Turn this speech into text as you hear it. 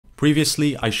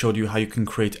Previously, I showed you how you can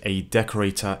create a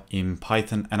decorator in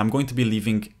Python, and I'm going to be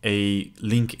leaving a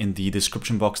link in the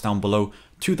description box down below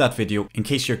to that video in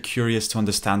case you're curious to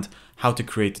understand how to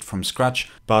create it from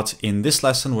scratch. But in this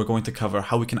lesson, we're going to cover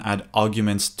how we can add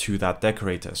arguments to that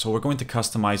decorator. So we're going to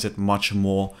customize it much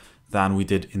more than we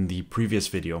did in the previous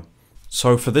video.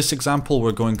 So for this example,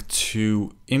 we're going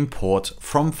to import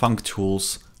from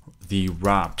functools the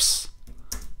wraps.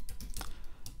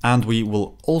 And we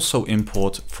will also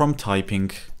import from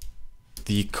typing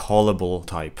the callable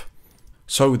type.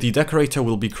 So the decorator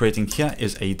we'll be creating here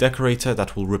is a decorator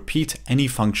that will repeat any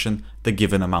function the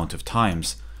given amount of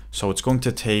times. So it's going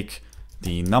to take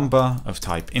the number of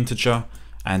type integer,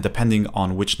 and depending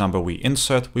on which number we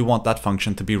insert, we want that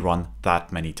function to be run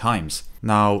that many times.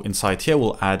 Now inside here,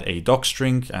 we'll add a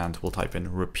docstring and we'll type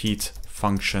in repeat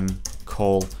function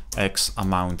call X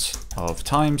amount of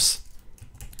times.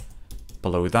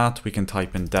 Below that, we can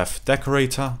type in def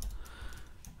decorator.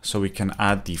 So we can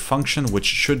add the function, which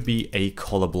should be a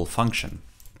callable function.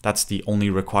 That's the only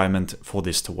requirement for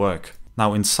this to work.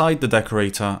 Now inside the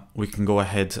decorator, we can go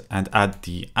ahead and add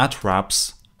the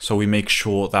 @wraps. So we make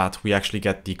sure that we actually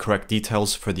get the correct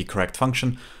details for the correct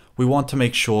function. We want to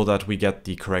make sure that we get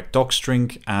the correct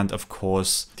docstring and of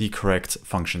course the correct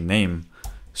function name.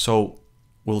 So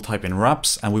we'll type in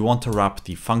wraps and we want to wrap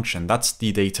the function. That's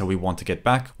the data we want to get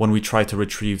back when we try to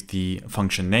retrieve the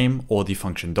function name or the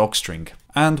function docstring.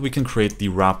 And we can create the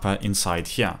wrapper inside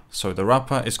here. So the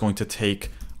wrapper is going to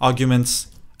take arguments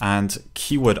and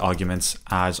keyword arguments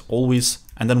as always,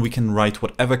 and then we can write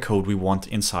whatever code we want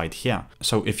inside here.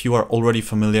 So if you are already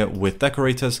familiar with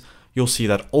decorators, you'll see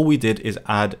that all we did is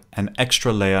add an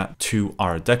extra layer to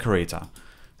our decorator.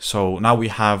 So now we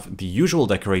have the usual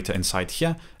decorator inside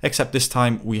here, except this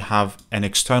time we have an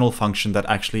external function that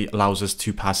actually allows us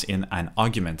to pass in an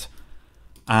argument.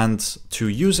 And to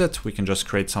use it, we can just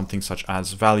create something such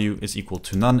as value is equal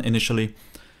to none initially.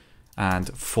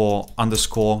 And for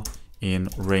underscore in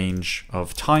range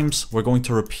of times, we're going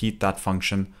to repeat that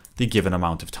function the given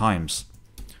amount of times.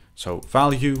 So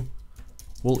value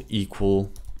will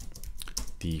equal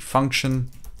the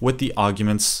function with the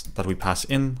arguments that we pass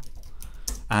in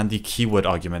and the keyword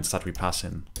arguments that we pass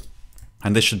in.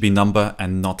 And this should be number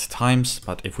and not times,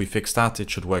 but if we fix that, it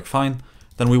should work fine.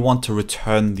 Then we want to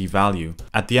return the value.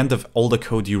 At the end of all the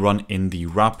code you run in the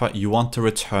wrapper, you want to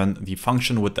return the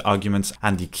function with the arguments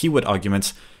and the keyword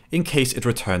arguments in case it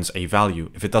returns a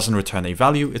value. If it doesn't return a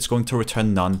value, it's going to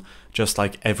return none, just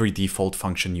like every default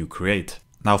function you create.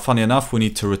 Now, funny enough, we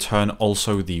need to return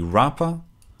also the wrapper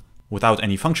without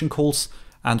any function calls,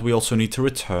 and we also need to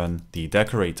return the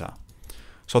decorator.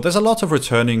 So there's a lot of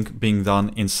returning being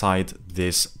done inside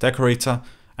this decorator,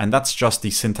 and that's just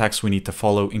the syntax we need to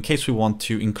follow in case we want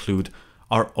to include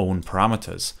our own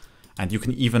parameters. And you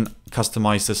can even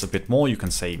customize this a bit more. You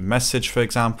can say message, for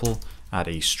example, add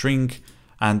a string,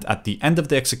 and at the end of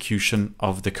the execution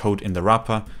of the code in the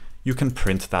wrapper, you can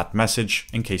print that message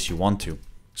in case you want to.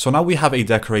 So now we have a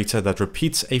decorator that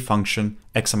repeats a function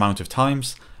X amount of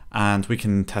times, and we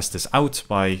can test this out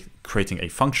by creating a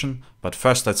function. But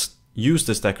first, let's use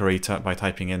this decorator by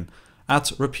typing in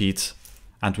 @repeat,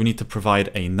 and we need to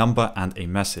provide a number and a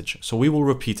message. So we will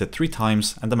repeat it 3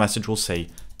 times and the message will say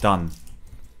done.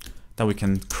 Then we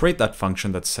can create that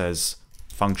function that says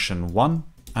function1,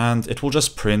 and it will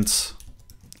just print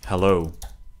hello.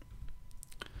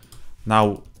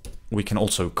 Now we can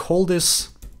also call this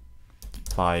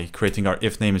by creating our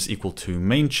if name is equal to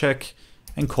main check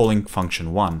and calling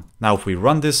function1. Now if we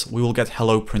run this, we will get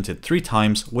hello printed 3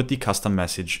 times with the custom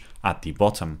message at the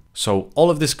bottom. So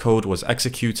all of this code was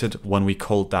executed when we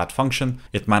called that function.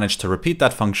 It managed to repeat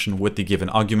that function with the given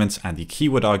arguments and the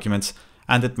keyword arguments,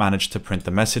 and it managed to print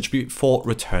the message before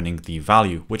returning the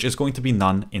value, which is going to be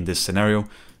none in this scenario.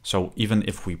 So even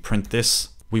if we print this,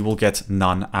 we will get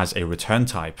none as a return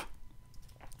type.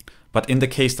 But in the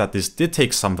case that this did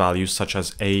take some values, such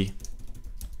as a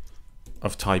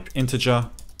of type integer,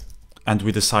 and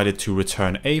we decided to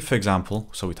return a, for example,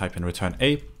 so we type in return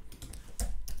a,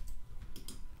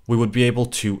 we would be able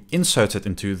to insert it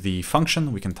into the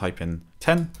function. We can type in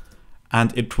 10,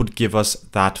 and it would give us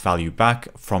that value back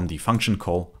from the function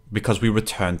call because we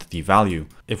returned the value.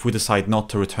 If we decide not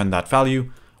to return that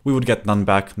value, we would get none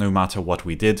back no matter what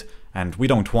we did, and we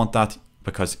don't want that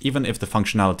because even if the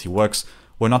functionality works,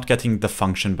 we're not getting the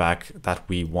function back that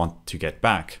we want to get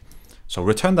back. So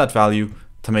return that value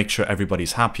to make sure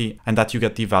everybody's happy and that you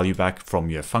get the value back from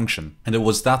your function. And it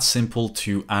was that simple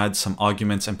to add some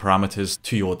arguments and parameters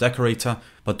to your decorator,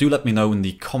 but do let me know in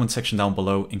the comment section down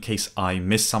below in case I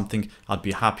missed something. I'd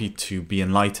be happy to be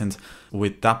enlightened.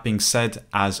 With that being said,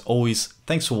 as always,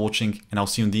 thanks for watching and I'll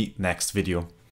see you in the next video.